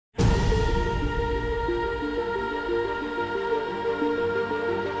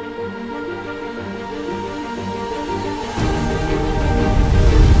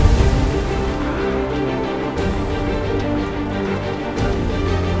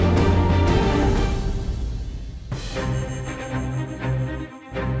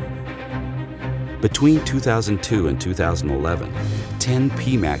Between 2002 and 2011, 10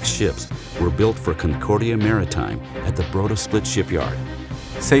 P-MAX ships were built for Concordia Maritime at the Brodosplit Shipyard.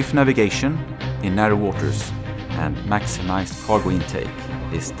 Safe navigation in narrow waters and maximized cargo intake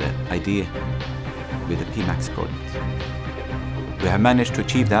is the idea with the P-MAX project. We have managed to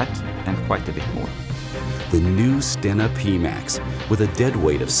achieve that and quite a bit more. The new Stena P-MAX, with a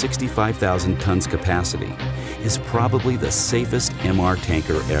deadweight of 65,000 tons capacity, is probably the safest MR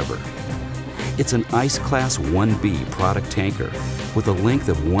tanker ever. It's an Ice Class 1B product tanker with a length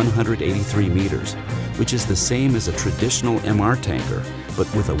of 183 meters, which is the same as a traditional MR tanker,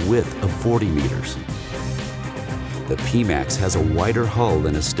 but with a width of 40 meters. The P-MAX has a wider hull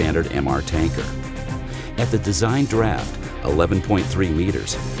than a standard MR tanker. At the design draft, 11.3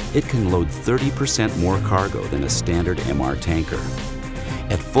 meters, it can load 30% more cargo than a standard MR tanker.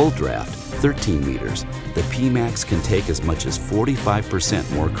 At full draft, 13 meters, the P-MAX can take as much as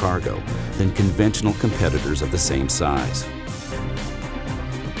 45% more cargo than conventional competitors of the same size.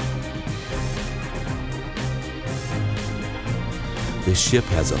 The ship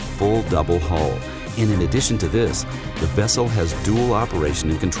has a full double hull, and in addition to this, the vessel has dual operation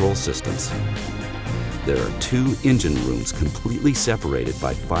and control systems. There are 2 engine rooms completely separated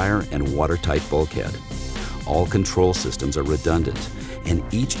by fire and watertight bulkhead. All control systems are redundant, and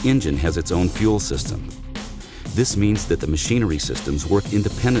each engine has its own fuel system. This means that the machinery systems work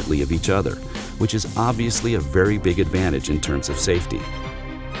independently of each other, which is obviously a very big advantage in terms of safety.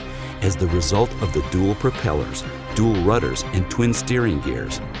 As the result of the dual propellers, dual rudders, and twin steering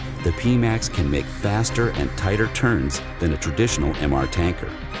gears, the P-MAX can make faster and tighter turns than a traditional MR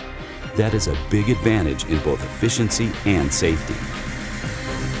tanker. That is a big advantage in both efficiency and safety.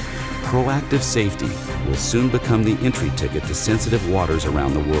 Proactive safety will soon become the entry ticket to sensitive waters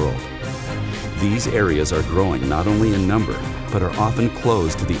around the world. These areas are growing not only in number, but are often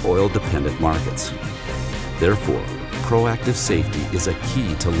closed to the oil-dependent markets. Therefore, proactive safety is a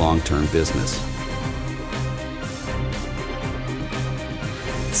key to long-term business.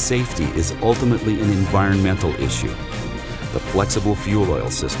 Safety is ultimately an environmental issue. The flexible fuel oil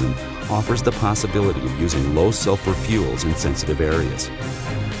system offers the possibility of using low-sulfur fuels in sensitive areas.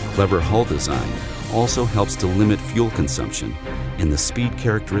 Clever hull design also helps to limit fuel consumption, and the speed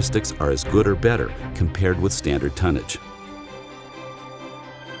characteristics are as good or better compared with standard tonnage.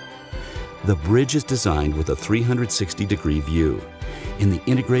 The bridge is designed with a 360-degree view, and the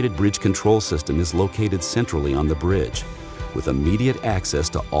integrated bridge control system is located centrally on the bridge, with immediate access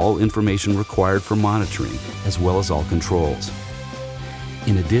to all information required for monitoring as well as all controls.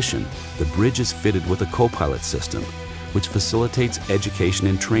 In addition, the bridge is fitted with a co-pilot system, which facilitates education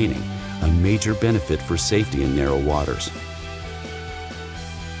and training, a major benefit for safety in narrow waters.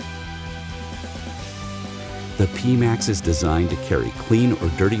 The P-MAX is designed to carry clean or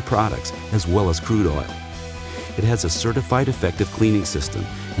dirty products as well as crude oil. It has a certified effective cleaning system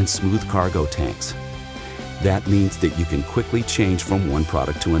and smooth cargo tanks. That means that you can quickly change from one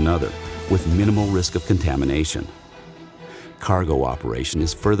product to another with minimal risk of contamination. Cargo operation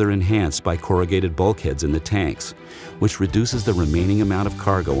is further enhanced by corrugated bulkheads in the tanks, which reduces the remaining amount of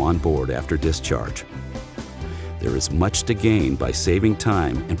cargo on board after discharge. There is much to gain by saving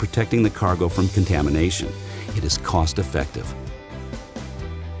time and protecting the cargo from contamination. It is cost-effective.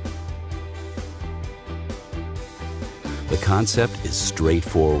 The concept is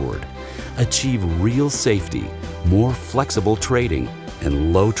straightforward. Achieve real safety, more flexible trading,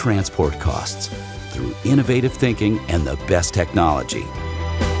 and low transport costs through innovative thinking and the best technology.